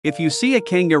If you see a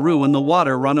kangaroo in the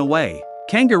water, run away.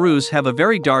 Kangaroos have a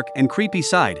very dark and creepy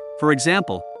side. For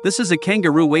example, this is a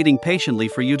kangaroo waiting patiently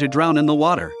for you to drown in the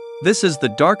water. This is the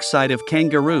dark side of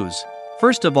kangaroos.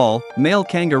 First of all, male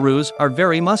kangaroos are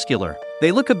very muscular.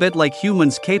 They look a bit like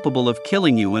humans, capable of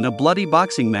killing you in a bloody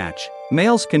boxing match.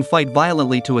 Males can fight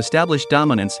violently to establish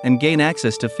dominance and gain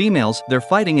access to females. Their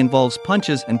fighting involves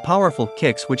punches and powerful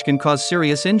kicks which can cause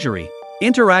serious injury.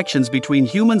 Interactions between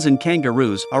humans and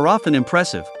kangaroos are often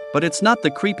impressive, but it's not the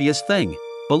creepiest thing.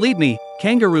 Believe me,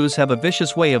 kangaroos have a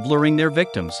vicious way of luring their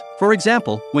victims. For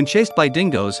example, when chased by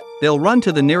dingoes, they'll run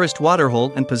to the nearest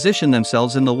waterhole and position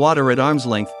themselves in the water at arm's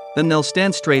length. Then they'll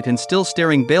stand straight and still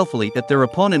staring balefully at their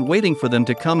opponent, waiting for them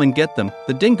to come and get them.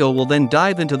 The dingo will then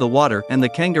dive into the water and the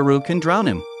kangaroo can drown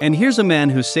him. And here's a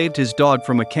man who saved his dog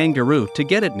from a kangaroo to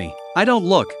get at me. I don't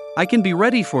look, I can be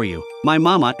ready for you. My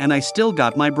mama and I still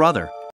got my brother.